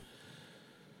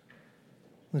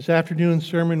This afternoon's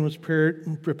sermon was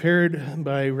prepared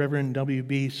by Rev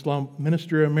W.B. Slomp,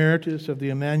 Minister Emeritus of the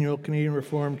Emmanuel Canadian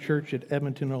Reformed Church at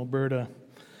Edmonton, Alberta.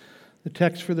 The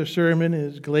text for the sermon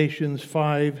is Galatians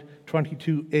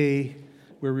 5:22a,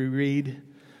 where we read,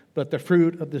 "But the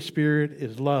fruit of the Spirit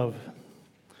is love."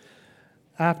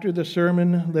 After the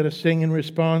sermon, let us sing in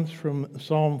response from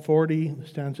Psalm 40,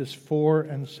 stanzas 4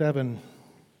 and 7.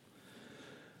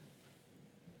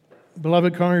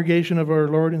 Beloved congregation of our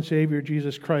Lord and Savior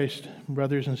Jesus Christ,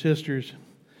 brothers and sisters,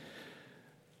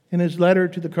 in his letter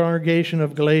to the congregation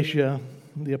of Galatia,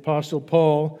 the Apostle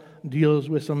Paul deals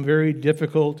with some very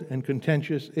difficult and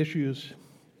contentious issues.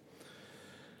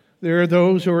 There are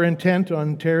those who are intent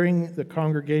on tearing the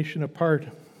congregation apart.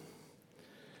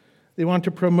 They want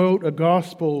to promote a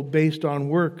gospel based on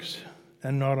works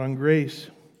and not on grace.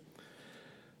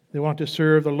 They want to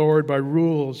serve the Lord by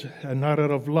rules and not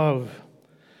out of love.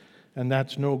 And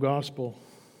that's no gospel.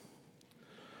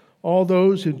 All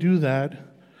those who do that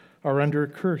are under a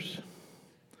curse.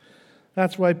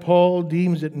 That's why Paul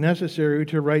deems it necessary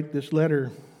to write this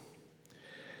letter.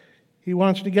 He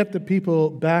wants to get the people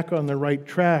back on the right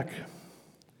track.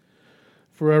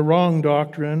 For a wrong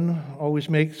doctrine always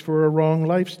makes for a wrong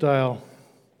lifestyle.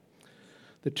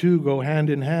 The two go hand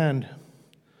in hand.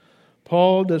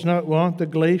 Paul does not want the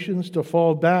Galatians to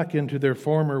fall back into their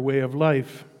former way of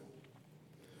life.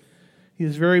 He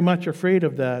is very much afraid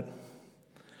of that.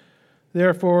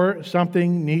 Therefore,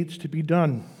 something needs to be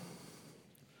done.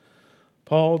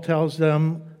 Paul tells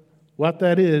them what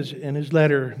that is in his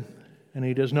letter, and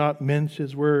he does not mince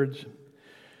his words.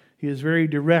 He is very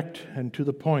direct and to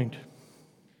the point.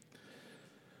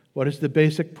 What is the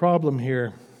basic problem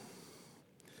here?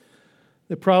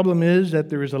 The problem is that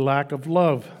there is a lack of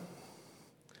love.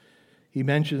 He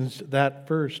mentions that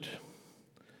first.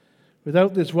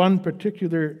 Without this one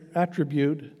particular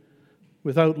attribute,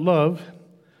 without love,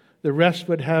 the rest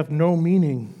would have no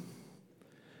meaning.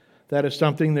 That is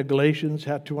something the Galatians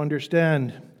had to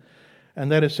understand,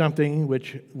 and that is something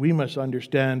which we must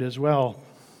understand as well.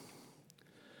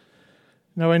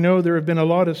 Now, I know there have been a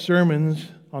lot of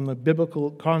sermons on the biblical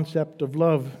concept of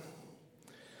love,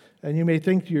 and you may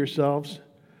think to yourselves,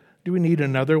 do we need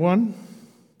another one?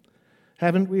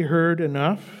 Haven't we heard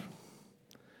enough?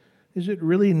 Is it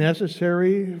really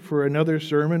necessary for another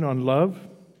sermon on love?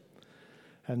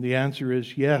 And the answer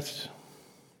is yes.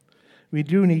 We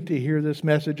do need to hear this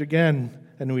message again,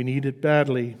 and we need it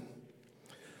badly.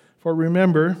 For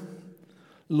remember,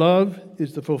 love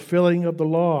is the fulfilling of the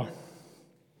law.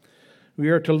 We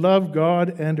are to love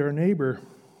God and our neighbor.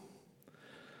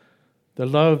 The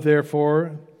love,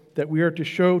 therefore, that we are to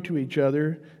show to each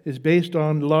other is based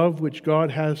on love which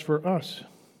God has for us.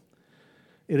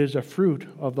 It is a fruit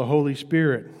of the Holy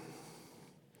Spirit.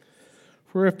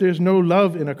 For if there's no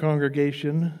love in a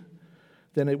congregation,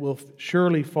 then it will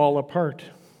surely fall apart.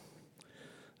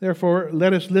 Therefore,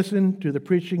 let us listen to the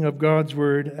preaching of God's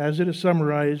Word as it is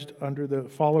summarized under the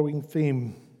following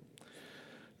theme.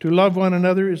 To love one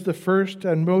another is the first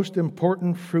and most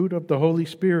important fruit of the Holy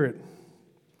Spirit.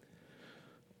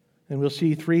 And we'll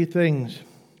see three things: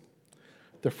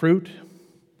 the fruit,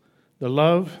 the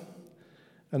love,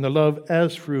 and the love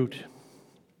as fruit.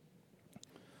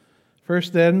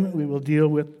 First, then, we will deal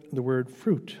with the word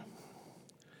fruit.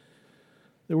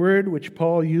 The word which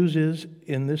Paul uses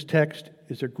in this text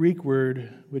is a Greek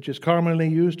word which is commonly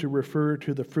used to refer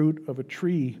to the fruit of a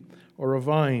tree or a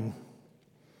vine.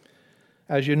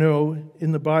 As you know,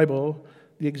 in the Bible,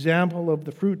 the example of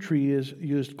the fruit tree is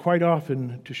used quite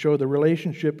often to show the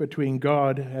relationship between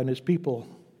God and his people.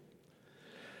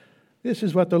 This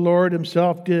is what the Lord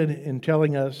himself did in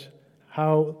telling us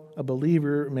how a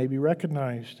believer may be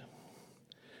recognized.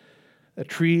 A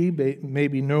tree may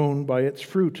be known by its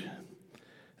fruit,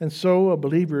 and so a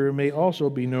believer may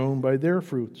also be known by their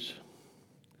fruits.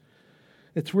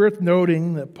 It's worth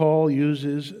noting that Paul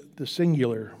uses the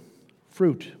singular,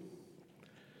 fruit.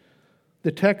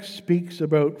 The text speaks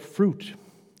about fruit,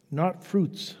 not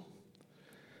fruits.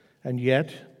 And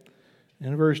yet,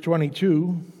 in verse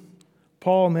 22,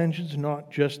 Paul mentions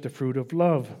not just the fruit of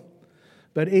love,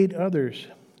 but 8 others: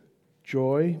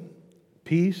 joy,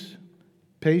 peace,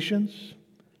 patience,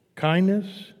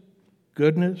 kindness,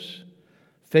 goodness,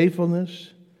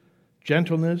 faithfulness,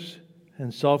 gentleness,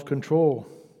 and self-control.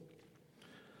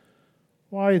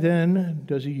 Why then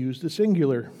does he use the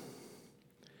singular?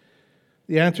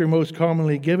 The answer most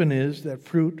commonly given is that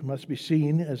fruit must be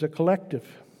seen as a collective.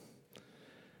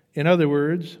 In other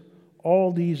words,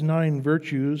 all these 9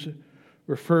 virtues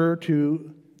refer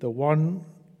to the one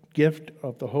gift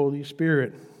of the Holy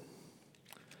Spirit.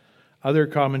 Other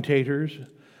commentators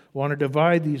want to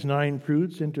divide these 9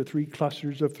 fruits into 3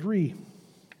 clusters of 3.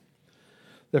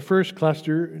 The first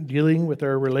cluster dealing with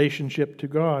our relationship to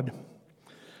God.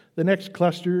 The next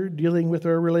cluster dealing with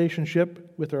our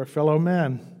relationship with our fellow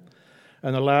man.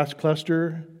 And the last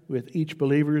cluster with each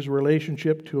believer's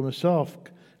relationship to himself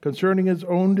concerning his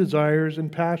own desires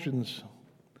and passions.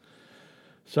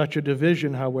 Such a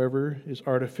division, however, is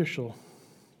artificial.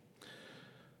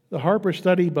 The Harper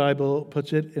Study Bible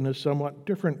puts it in a somewhat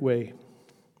different way.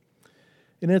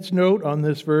 In its note on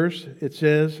this verse, it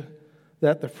says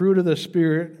that the fruit of the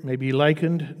Spirit may be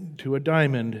likened to a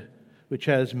diamond, which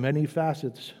has many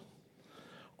facets.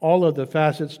 All of the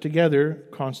facets together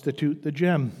constitute the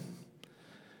gem.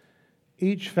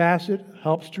 Each facet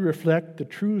helps to reflect the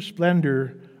true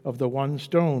splendor of the one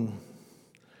stone.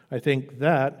 I think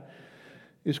that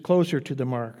is closer to the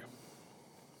mark.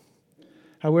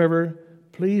 However,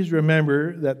 please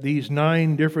remember that these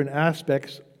 9 different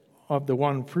aspects of the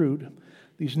one fruit,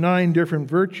 these 9 different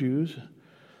virtues,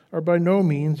 are by no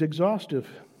means exhaustive.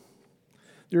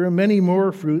 There are many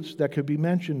more fruits that could be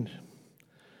mentioned.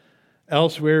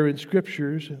 Elsewhere in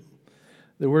Scriptures,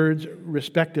 the words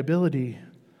respectability,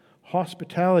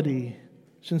 hospitality,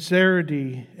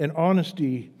 sincerity, and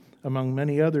honesty, among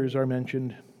many others, are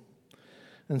mentioned.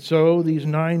 And so these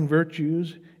 9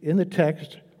 virtues in the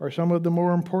text are some of the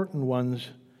more important ones,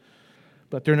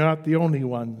 but they're not the only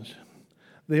ones.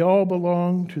 They all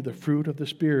belong to the fruit of the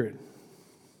Spirit.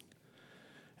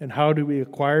 And how do we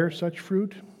acquire such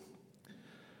fruit?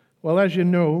 Well, as you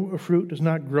know, a fruit does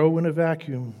not grow in a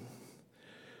vacuum.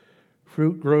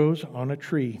 Fruit grows on a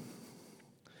tree.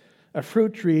 A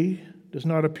fruit tree does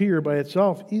not appear by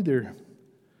itself either.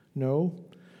 No,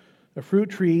 a fruit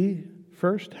tree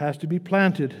first has to be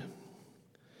planted.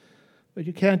 But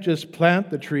you can't just plant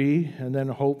the tree and then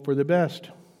hope for the best.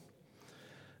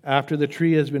 After the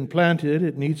tree has been planted,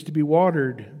 it needs to be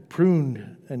watered,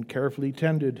 pruned, and carefully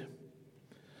tended.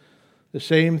 The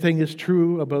same thing is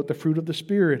true about the fruit of the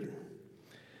Spirit.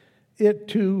 It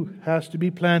too has to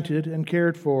be planted and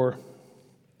cared for.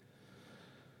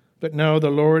 But now the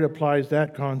Lord applies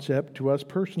that concept to us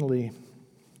personally.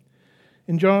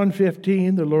 In John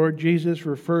 15, the Lord Jesus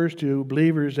refers to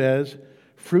believers as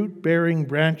fruit-bearing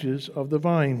branches of the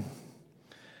vine.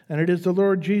 And it is the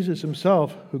Lord Jesus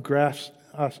himself who grafts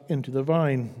us into the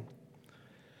vine.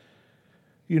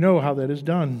 You know how that is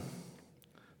done.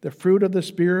 The fruit of the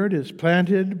Spirit is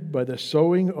planted by the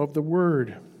sowing of the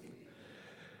Word.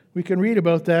 We can read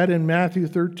about that in Matthew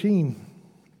 13.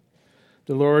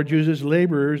 The Lord uses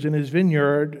laborers in his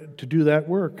vineyard to do that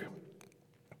work.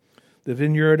 The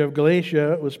vineyard of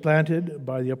Galatia was planted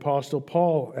by the Apostle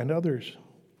Paul and others.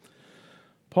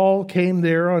 Paul came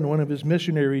there on one of his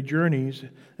missionary journeys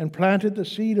and planted the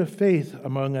seed of faith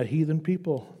among a heathen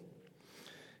people.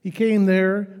 He came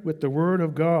there with the word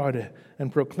of God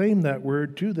and proclaimed that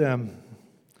word to them.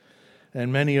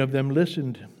 And many of them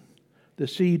listened. The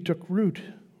seed took root,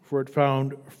 for it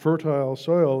found fertile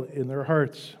soil in their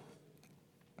hearts.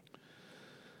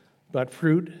 But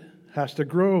fruit has to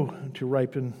grow to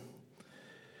ripen.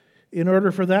 In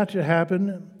order for that to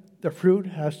happen, the fruit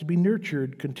has to be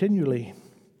nurtured continually.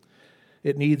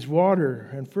 It needs water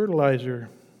and fertilizer.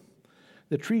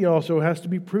 The tree also has to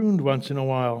be pruned once in a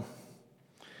while.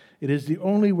 It is the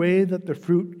only way that the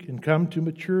fruit can come to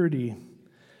maturity.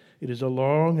 It is a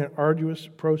long and arduous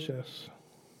process.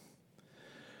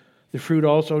 The fruit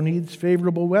also needs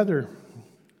favorable weather.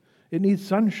 It needs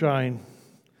sunshine.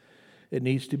 It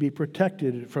needs to be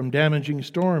protected from damaging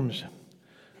storms,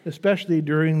 especially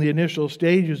during the initial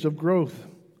stages of growth.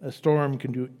 A storm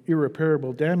can do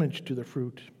irreparable damage to the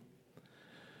fruit.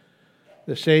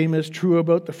 The same is true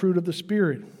about the fruit of the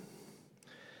Spirit.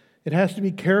 It has to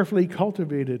be carefully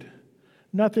cultivated.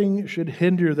 Nothing should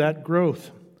hinder that growth,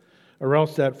 or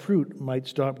else that fruit might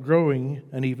stop growing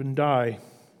and even die.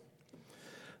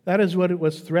 That is what it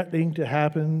was threatening to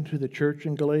happen to the church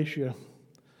in Galatia.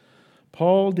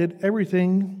 Paul did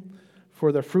everything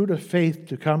for the fruit of faith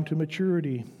to come to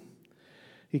maturity.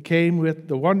 He came with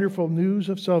the wonderful news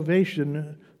of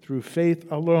salvation through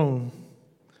faith alone.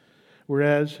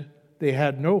 Whereas they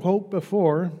had no hope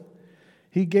before,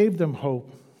 he gave them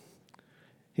hope.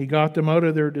 He got them out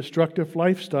of their destructive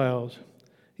lifestyles.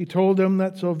 He told them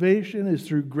that salvation is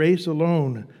through grace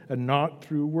alone and not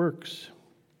through works.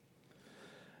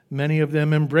 Many of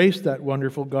them embraced that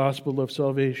wonderful gospel of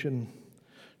salvation.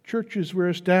 Churches were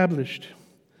established.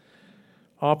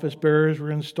 Office bearers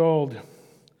were installed.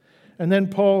 And then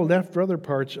Paul left for other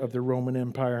parts of the Roman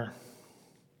Empire.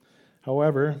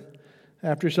 However,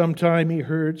 after some time he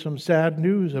heard some sad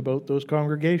news about those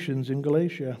congregations in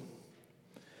Galatia.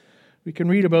 We can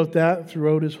read about that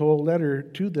throughout his whole letter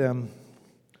to them.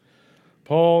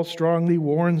 Paul strongly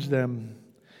warns them.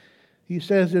 He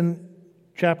says in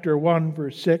chapter 1,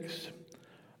 verse 6,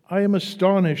 I am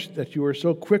astonished that you are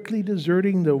so quickly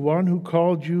deserting the one who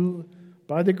called you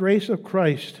by the grace of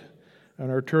Christ and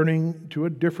are turning to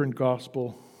a different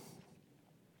gospel.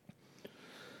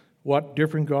 What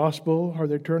different gospel are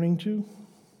they turning to?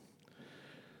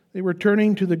 They were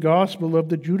turning to the gospel of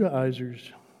the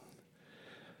Judaizers.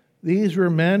 These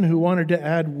were men who wanted to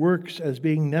add works as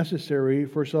being necessary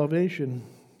for salvation.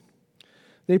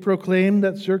 They proclaimed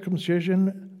that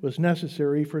circumcision was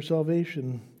necessary for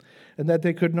salvation and that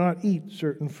they could not eat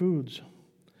certain foods.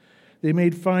 They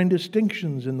made fine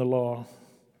distinctions in the law.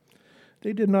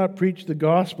 They did not preach the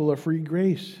gospel of free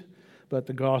grace, but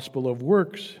the gospel of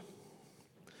works.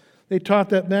 They taught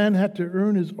that man had to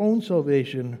earn his own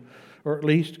salvation, or at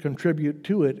least contribute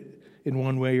to it in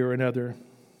one way or another.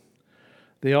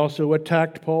 They also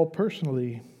attacked Paul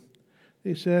personally.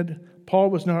 They said Paul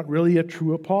was not really a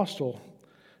true apostle,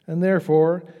 and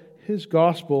therefore his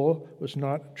gospel was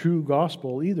not true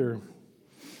gospel either.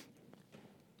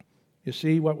 You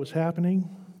see what was happening?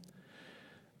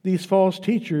 These false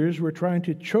teachers were trying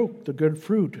to choke the good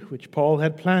fruit which Paul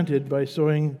had planted by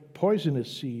sowing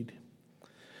poisonous seed.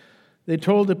 They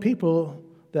told the people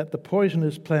that the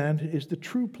poisonous plant is the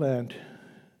true plant,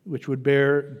 which would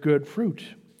bear good fruit.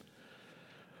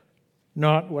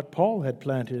 Not what Paul had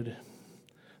planted.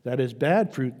 That is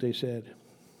bad fruit, they said.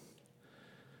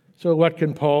 So what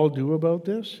can Paul do about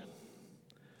this?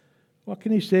 What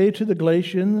can he say to the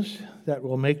Galatians that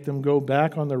will make them go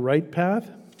back on the right path?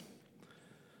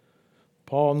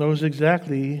 Paul knows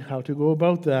exactly how to go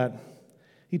about that.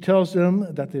 He tells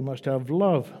them that they must have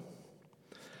love.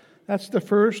 That's the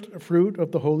first fruit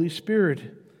of the Holy Spirit,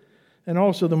 and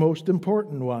also the most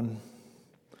important one.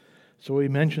 So he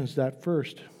mentions that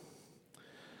first.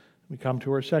 We come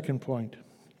to our second point.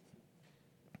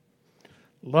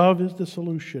 Love is the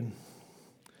solution.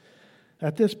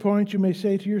 At this point, you may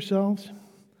say to yourselves,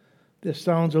 this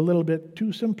sounds a little bit too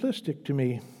simplistic to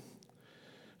me.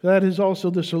 That is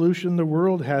also the solution the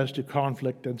world has to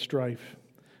conflict and strife,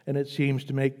 and it seems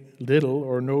to make little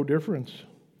or no difference.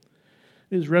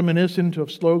 It is reminiscent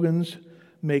of slogans,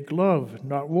 make love,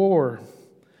 not war,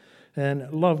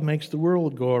 and love makes the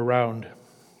world go around.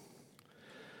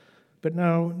 But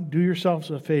now, do yourselves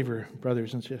a favor,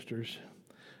 brothers and sisters,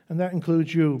 and that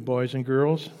includes you, boys and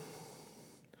girls.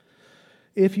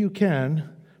 If you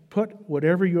can, put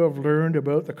whatever you have learned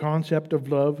about the concept of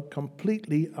love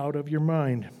completely out of your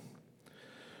mind.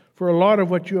 For a lot of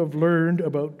what you have learned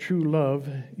about true love,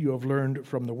 you have learned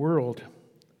from the world.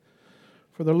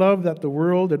 For the love that the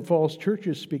world and false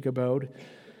churches speak about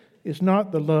is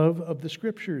not the love of the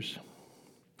Scriptures.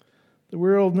 The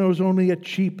world knows only a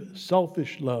cheap,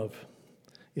 selfish love.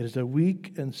 It is a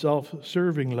weak and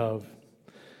self-serving love.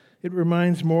 It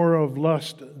reminds more of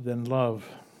lust than love.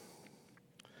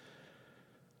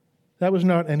 That was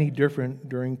not any different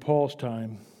during Paul's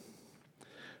time.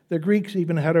 The Greeks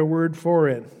even had a word for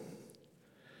it.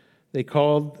 They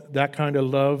called that kind of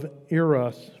love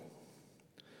eros.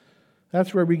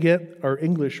 That's where we get our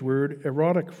English word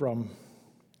erotic from.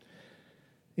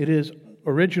 It is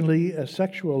originally a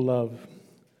sexual love.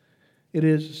 It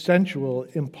is sensual,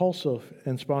 impulsive,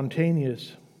 and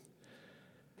spontaneous.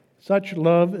 Such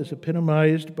love is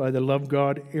epitomized by the love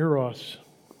god Eros.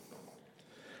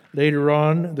 Later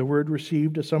on, the word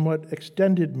received a somewhat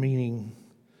extended meaning,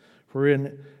 for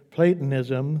in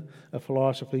Platonism, a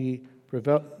philosophy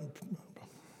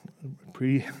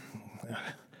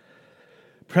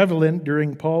prevalent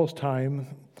during Paul's time,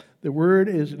 the word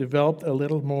is developed a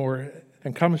little more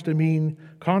and comes to mean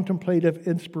contemplative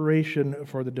inspiration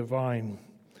for the divine.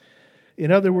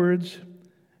 In other words,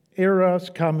 eros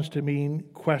comes to mean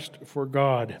quest for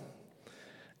God.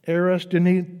 Eros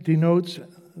denotes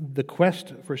the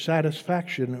quest for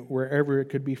satisfaction wherever it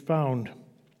could be found.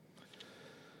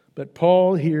 But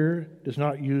Paul here does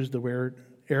not use the word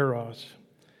eros.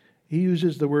 He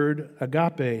uses the word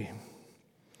agape.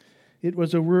 It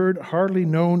was a word hardly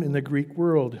known in the Greek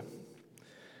world.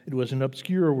 It was an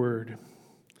obscure word.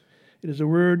 It is a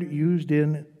word used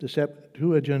in the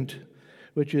Septuagint,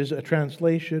 which is a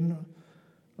translation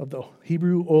of the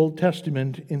Hebrew Old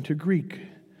Testament into Greek,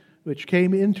 which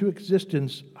came into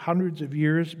existence hundreds of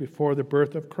years before the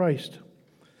birth of Christ.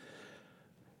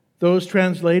 Those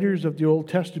translators of the Old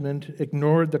Testament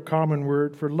ignored the common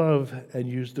word for love and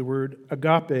used the word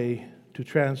agape to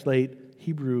translate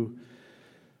Hebrew,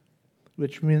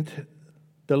 which meant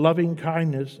the loving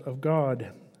kindness of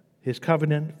God, His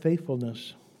covenant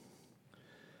faithfulness.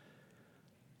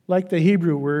 Like the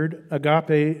Hebrew word,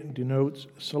 agape denotes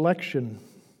selection.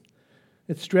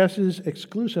 It stresses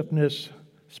exclusiveness,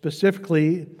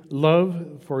 specifically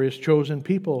love for His chosen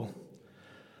people.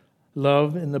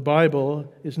 Love in the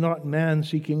Bible is not man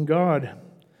seeking God.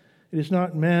 It is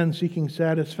not man seeking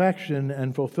satisfaction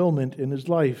and fulfillment in his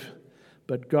life,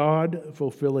 but God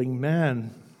fulfilling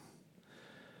man.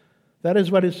 That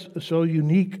is what is so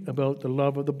unique about the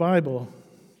love of the Bible.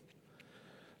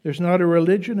 There's not a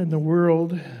religion in the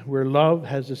world where love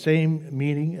has the same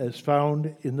meaning as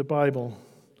found in the Bible.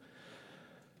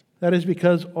 That is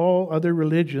because all other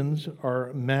religions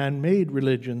are man-made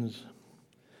religions.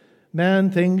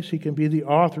 Man thinks he can be the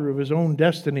author of his own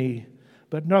destiny,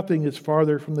 but nothing is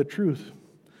farther from the truth.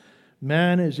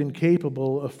 Man is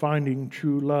incapable of finding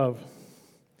true love.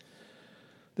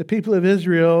 The people of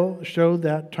Israel showed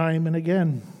that time and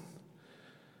again.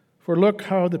 For look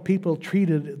how the people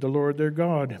treated the Lord their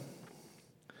God.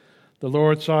 The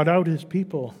Lord sought out his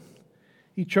people.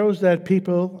 He chose that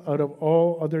people out of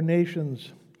all other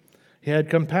nations. He had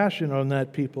compassion on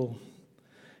that people.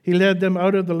 He led them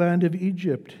out of the land of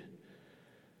Egypt.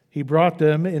 He brought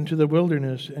them into the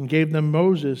wilderness and gave them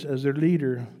Moses as their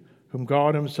leader, whom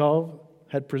God himself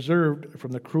had preserved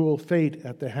from the cruel fate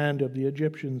at the hand of the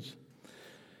Egyptians.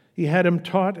 He had him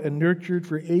taught and nurtured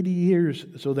for 80 years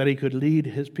so that he could lead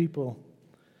his people.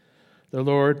 The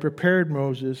Lord prepared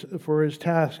Moses for his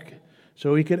task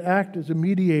so he could act as a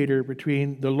mediator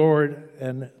between the Lord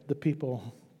and the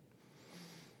people.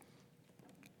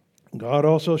 God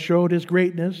also showed his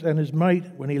greatness and his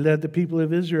might when he led the people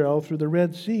of Israel through the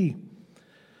Red Sea.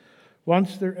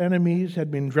 Once their enemies had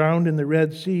been drowned in the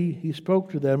Red Sea, he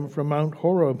spoke to them from Mount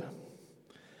Horeb.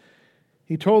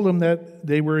 He told them that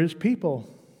they were his people.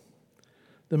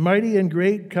 The mighty and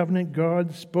great covenant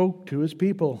God spoke to his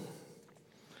people.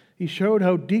 He showed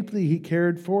how deeply he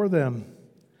cared for them.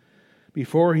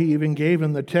 Before he even gave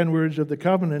them the 10 words of the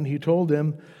covenant, he told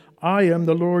them, "I am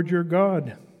the Lord your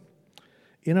God."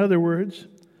 In other words,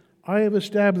 I have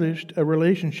established a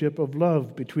relationship of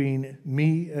love between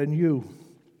me and you.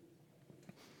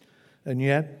 And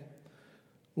yet,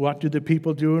 what do the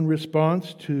people do in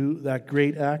response to that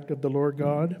great act of the Lord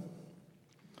God?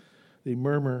 They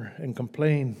murmur and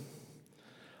complain.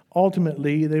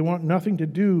 Ultimately, they want nothing to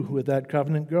do with that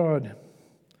covenant God.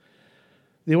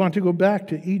 They want to go back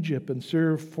to Egypt and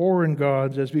serve foreign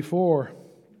gods as before.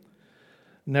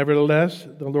 Nevertheless,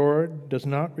 the Lord does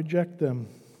not reject them.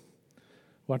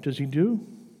 What does he do?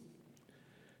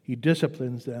 He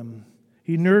disciplines them.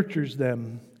 He nurtures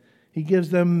them. He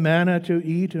gives them manna to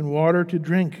eat and water to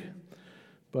drink.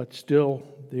 But still,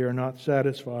 they are not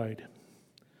satisfied.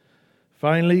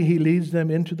 Finally, he leads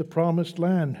them into the promised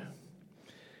land.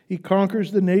 He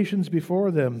conquers the nations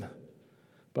before them.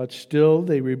 But still,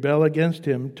 they rebel against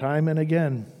him time and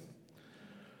again.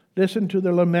 Listen to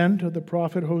the lament of the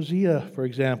prophet Hosea, for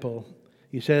example.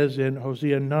 He says in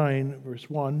Hosea 9, verse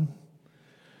 1,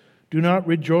 "Do not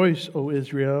rejoice, O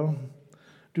Israel.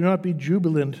 Do not be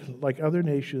jubilant like other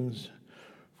nations,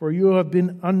 for you have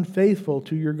been unfaithful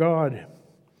to your God.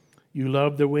 You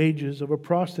love the wages of a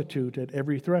prostitute at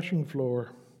every threshing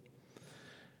floor."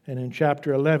 And in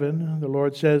chapter 11, the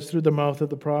Lord says through the mouth of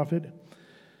the prophet,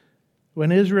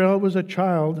 "When Israel was a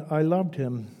child, I loved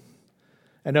him.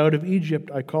 And out of Egypt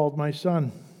I called my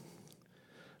son.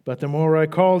 But the more I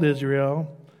called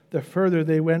Israel, the further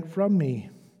they went from me.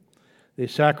 They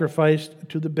sacrificed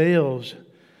to the Baals,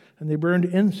 and they burned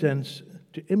incense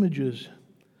to images."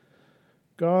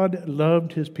 God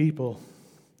loved his people.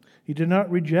 He did not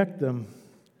reject them,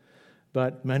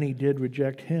 but many did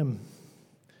reject him.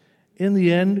 In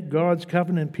the end, God's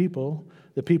covenant people,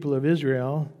 the people of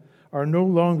Israel, are no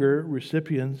longer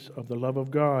recipients of the love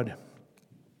of God.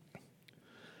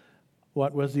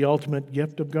 What was the ultimate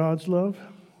gift of God's love?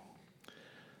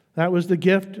 That was the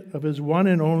gift of his one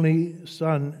and only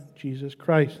Son, Jesus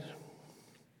Christ.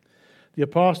 The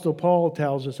Apostle Paul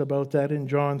tells us about that in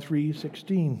John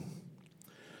 3:16.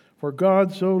 "For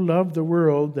God so loved the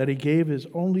world that he gave his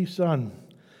only Son,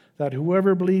 that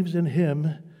whoever believes in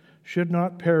him should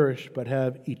not perish but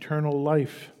have eternal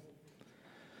life."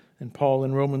 And Paul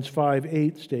in Romans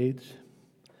 5:8 states,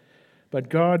 "But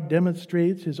God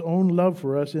demonstrates his own love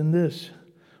for us in this: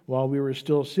 while we were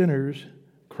still sinners,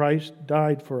 Christ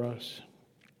died for us."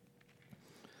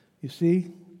 You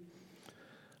see,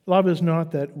 love is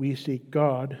not that we seek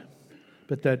God,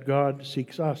 but that God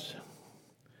seeks us.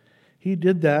 He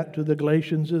did that to the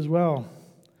Galatians as well.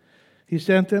 He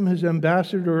sent them his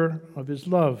ambassador of his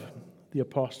love, the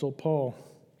Apostle Paul.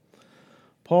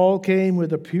 Paul came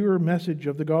with a pure message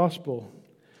of the gospel.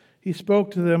 He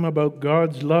spoke to them about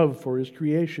God's love for his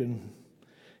creation.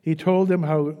 He told them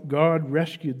how God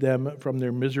rescued them from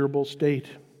their miserable state.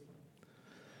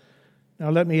 Now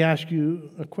let me ask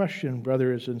you a question,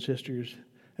 brothers and sisters.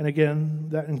 And again,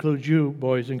 that includes you,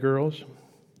 boys and girls.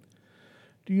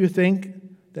 Do you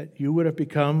think that you would have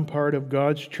become part of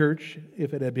God's church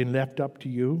if it had been left up to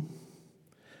you?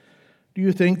 Do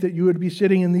you think that you would be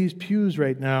sitting in these pews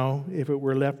right now if it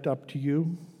were left up to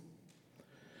you?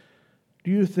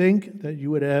 Do you think that you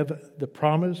would have the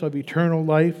promise of eternal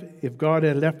life if God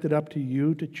had left it up to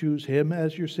you to choose Him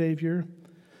as your Savior,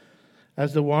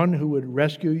 as the one who would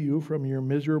rescue you from your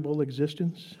miserable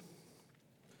existence?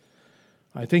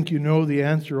 I think you know the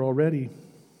answer already.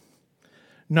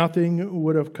 Nothing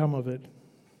would have come of it.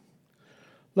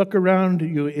 Look around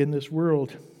you in this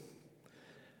world.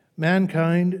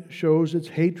 Mankind shows its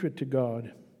hatred to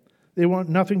God. They want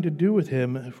nothing to do with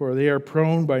Him, for they are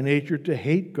prone by nature to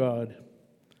hate God.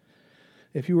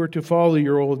 If you were to follow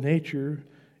your old nature,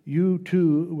 you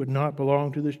too would not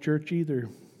belong to this church either.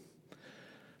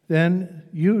 Then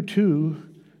you too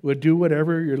would do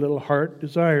whatever your little heart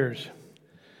desires,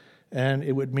 and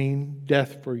it would mean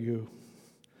death for you.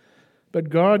 But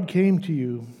God came to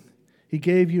you. He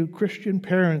gave you Christian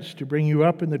parents to bring you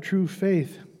up in the true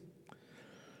faith.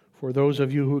 For those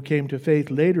of you who came to faith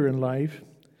later in life,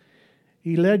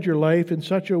 He led your life in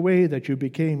such a way that you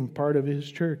became part of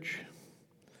His church.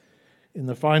 In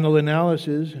the final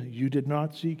analysis, you did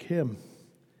not seek Him.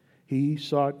 He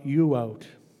sought you out.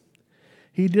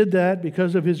 He did that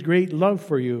because of His great love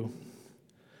for you.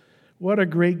 What a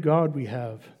great God we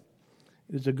have.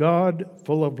 It is a God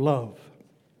full of love.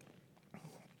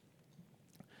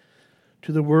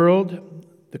 To the world,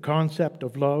 the concept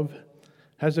of love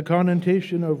has a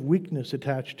connotation of weakness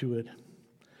attached to it.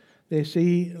 They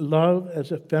see love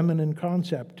as a feminine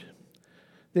concept.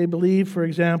 They believe, for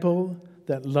example,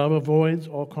 that love avoids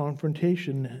all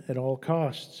confrontation at all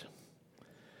costs.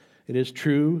 It is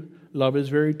true, love is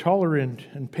very tolerant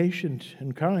and patient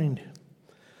and kind.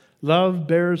 Love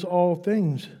bears all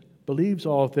things, believes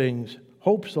all things,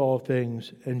 hopes all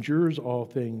things, endures all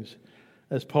things,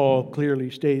 as Paul clearly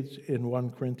states in 1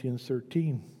 Corinthians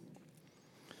 13.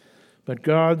 But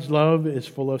God's love is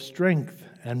full of strength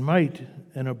and might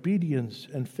and obedience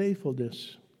and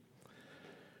faithfulness.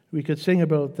 We could sing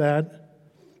about that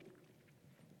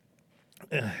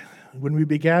when we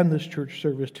began this church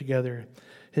service together.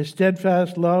 His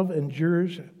steadfast love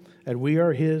endures, and we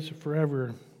are His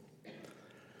forever.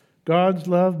 God's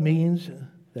love means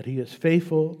that He is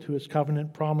faithful to His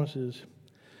covenant promises.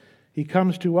 He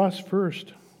comes to us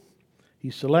first. He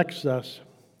selects us.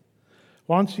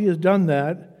 Once He has done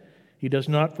that, He does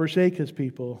not forsake His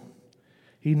people.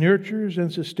 He nurtures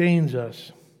and sustains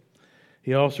us.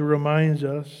 He also reminds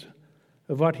us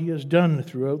of what He has done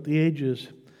throughout the ages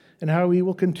and how He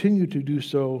will continue to do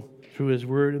so through His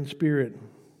Word and Spirit.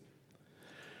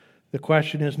 The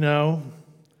question is now,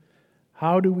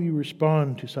 how do we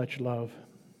respond to such love?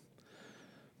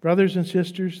 Brothers and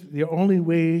sisters, the only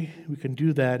way we can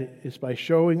do that is by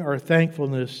showing our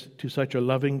thankfulness to such a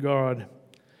loving God.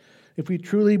 If we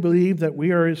truly believe that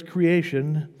we are His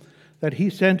creation, that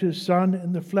He sent His Son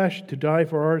in the flesh to die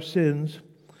for our sins,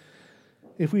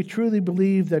 if we truly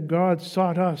believe that God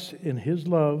sought us in His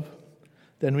love,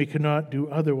 then we cannot do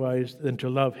otherwise than to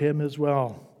love Him as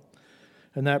well.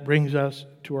 And that brings us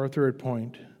to our third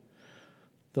point,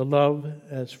 the love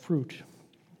as fruit.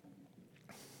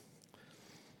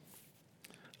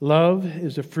 Love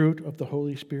is the fruit of the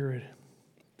Holy Spirit.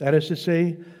 That is to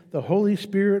say, the Holy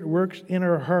Spirit works in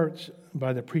our hearts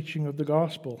by the preaching of the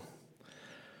gospel.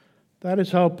 That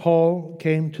is how Paul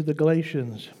came to the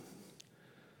Galatians.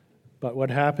 But what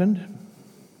happened?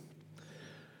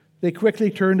 They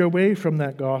quickly turned away from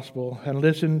that gospel and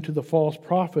listened to the false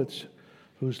prophets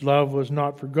whose love was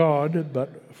not for God,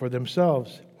 but for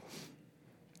themselves.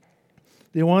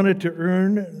 They wanted to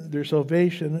earn their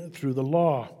salvation through the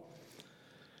law.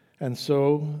 And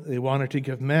so they wanted to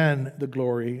give man the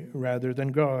glory rather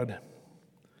than God.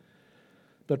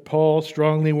 But Paul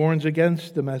strongly warns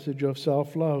against the message of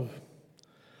self-love.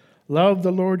 Love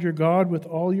the Lord your God with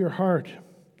all your heart.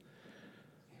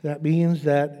 That means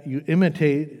that you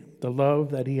imitate the love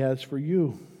that He has for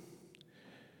you.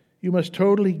 You must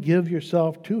totally give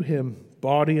yourself to Him,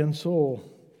 body and soul.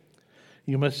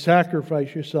 You must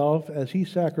sacrifice yourself as He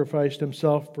sacrificed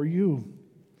Himself for you.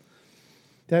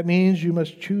 That means you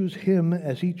must choose Him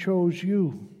as He chose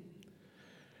you.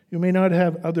 You may not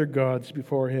have other gods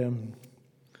before Him.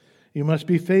 You must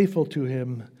be faithful to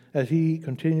Him as He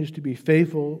continues to be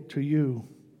faithful to you.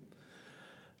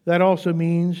 That also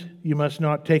means you must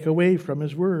not take away from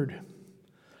His word.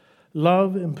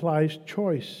 Love implies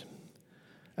choice.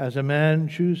 As a man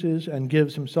chooses and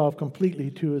gives himself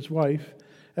completely to his wife,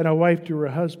 and a wife to her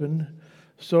husband,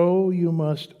 so you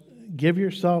must give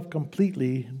yourself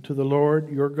completely to the Lord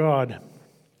your God.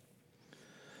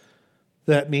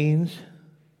 That means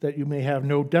that you may have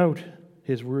no doubt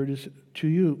His word is to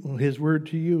you, His word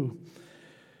to you.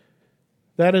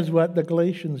 That is what the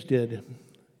Galatians did.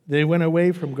 They went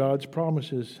away from God's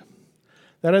promises.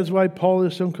 That is why Paul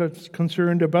is so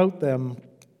concerned about them.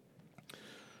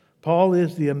 Paul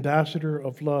is the ambassador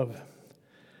of love.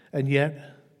 And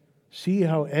yet, see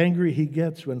how angry he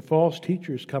gets when false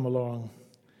teachers come along.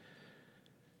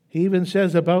 He even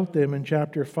says about them in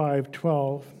chapter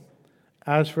 5:12,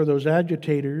 "As for those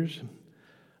agitators,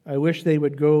 I wish they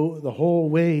would go the whole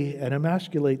way and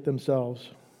emasculate themselves."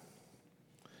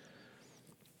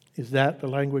 Is that the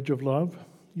language of love,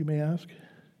 you may ask?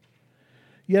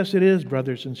 Yes, it is,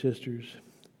 brothers and sisters.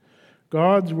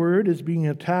 God's word is being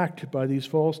attacked by these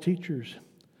false teachers.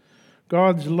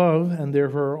 God's love, and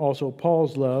therefore also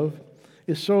Paul's love,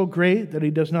 is so great that he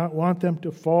does not want them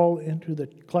to fall into the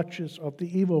clutches of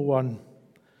the evil one.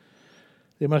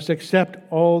 They must accept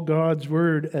all God's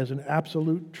word as an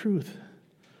absolute truth.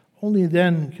 Only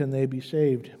then can they be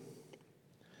saved.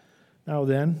 Now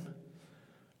then,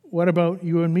 what about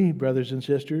you and me, brothers and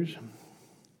sisters?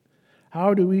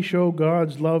 How do we show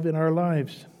God's love in our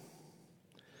lives?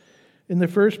 In the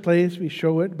first place, we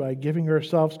show it by giving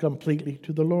ourselves completely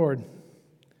to the Lord.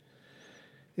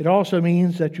 It also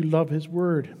means that you love His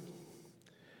word.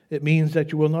 It means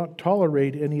that you will not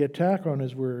tolerate any attack on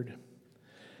His word.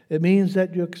 It means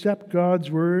that you accept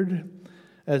God's word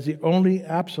as the only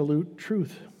absolute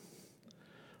truth.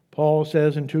 Paul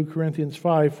says in 2 Corinthians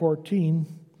 5:14,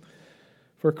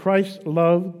 "For Christ's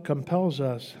love compels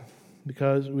us,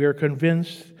 because we are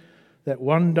convinced that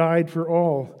one died for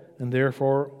all, and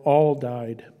therefore all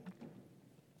died."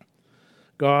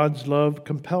 God's love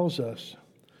compels us.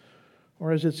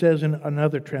 Or as it says in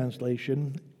another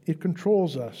translation, it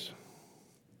controls us.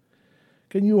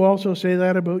 Can you also say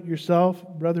that about yourself,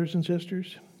 brothers and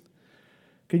sisters?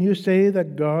 Can you say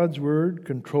that God's word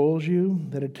controls you,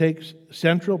 that it takes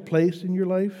central place in your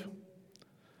life?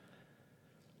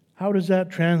 How does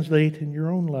that translate in your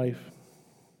own life?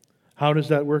 How does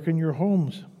that work in your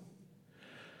homes?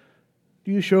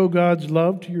 Do you show God's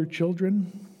love to your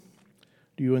children?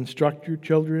 Do you instruct your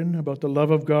children about the love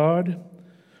of God?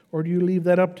 Or do you leave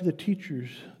that up to the teachers,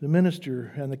 the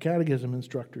minister, and the catechism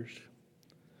instructors?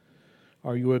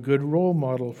 Are you a good role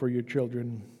model for your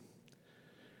children?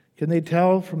 Can they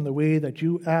tell from the way that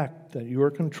you act that you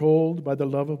are controlled by the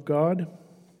love of God?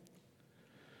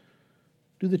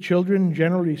 Do the children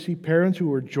generally see parents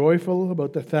who are joyful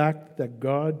about the fact that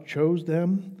God chose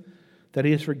them, that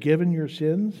He has forgiven your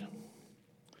sins?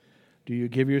 Do you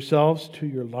give yourselves to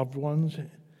your loved ones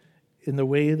in the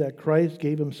way that Christ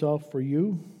gave Himself for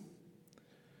you?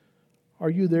 Are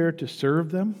you there to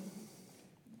serve them?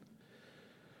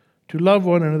 To love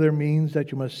one another means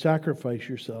that you must sacrifice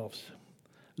yourselves.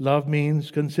 Love means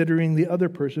considering the other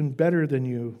person better than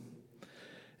you.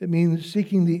 It means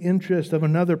seeking the interest of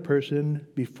another person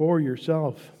before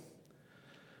yourself.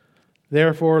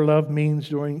 Therefore, love means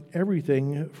doing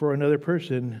everything for another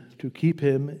person to keep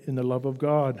him in the love of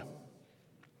God.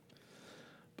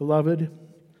 Beloved,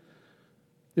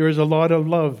 there is a lot of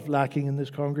love lacking in this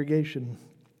congregation.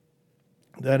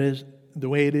 That is the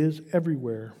way it is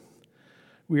everywhere.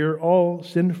 We are all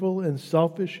sinful and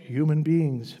selfish human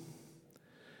beings.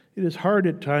 It is hard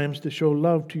at times to show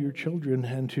love to your children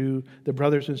and to the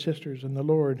brothers and sisters in the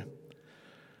Lord.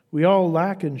 We all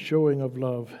lack in showing of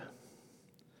love,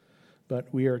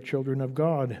 but we are children of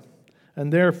God,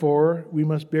 and therefore we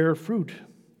must bear fruit.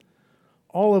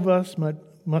 All of us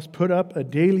must put up a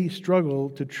daily struggle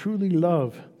to truly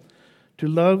love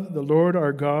the Lord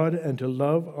our God and to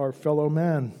love our fellow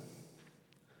man.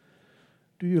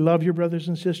 Do you love your brothers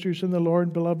and sisters in the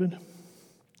Lord, beloved?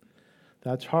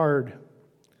 That's hard,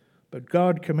 but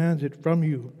God commands it from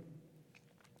you.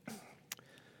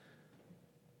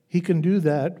 He can do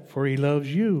that, for He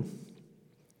loves you.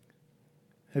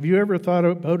 Have you ever thought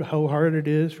about how hard it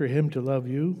is for Him to love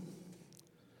you?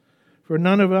 For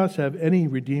none of us have any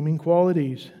redeeming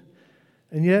qualities,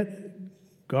 and yet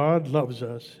God loves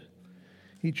us.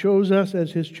 He chose us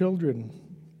as His children.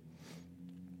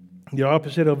 The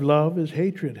opposite of love is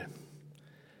hatred.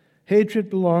 Hatred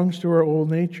belongs to our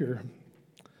old nature,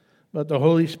 but the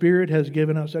Holy Spirit has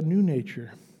given us a new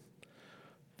nature.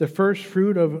 The first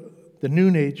fruit of the new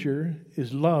nature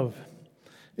is love.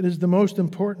 It is the most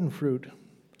important fruit,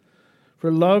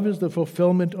 for love is the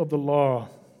fulfillment of the law.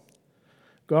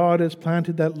 God has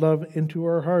planted that love into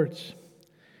our hearts.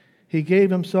 He gave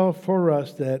Himself for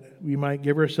us that we might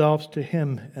give ourselves to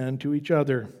Him and to each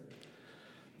other.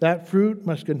 That fruit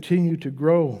must continue to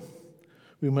grow.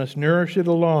 We must nourish it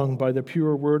along by the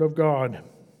pure Word of God.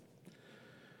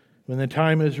 When the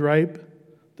time is ripe,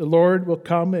 the Lord will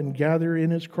come and gather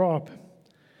in His crop.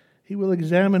 He will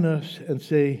examine us and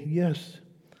say, yes,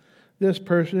 this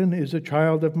person is a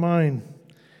child of mine.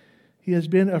 He has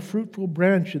been a fruitful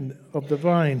branch of the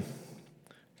vine.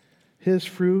 His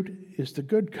fruit is the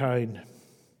good kind.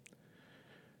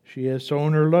 She has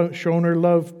shown her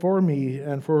love for me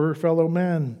and for her fellow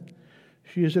man.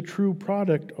 She is a true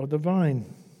product of the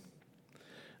vine.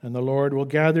 And the Lord will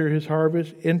gather his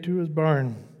harvest into his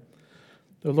barn.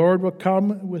 The Lord will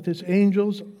come with his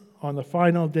angels on the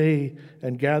final day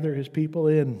and gather his people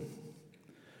in.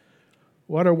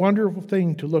 What a wonderful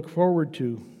thing to look forward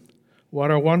to.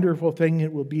 What a wonderful thing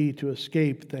it will be to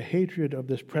escape the hatred of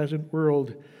this present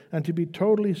world and to be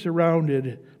totally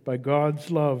surrounded by God's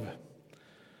love.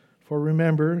 For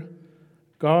remember,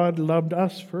 God loved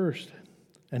us first,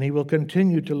 and he will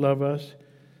continue to love us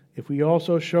if we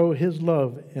also show his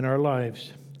love in our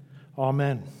lives.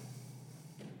 Amen.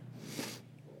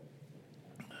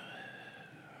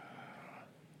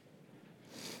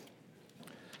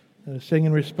 Sing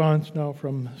in response now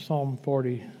from Psalm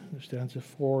 40, stanza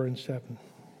 4 and 7.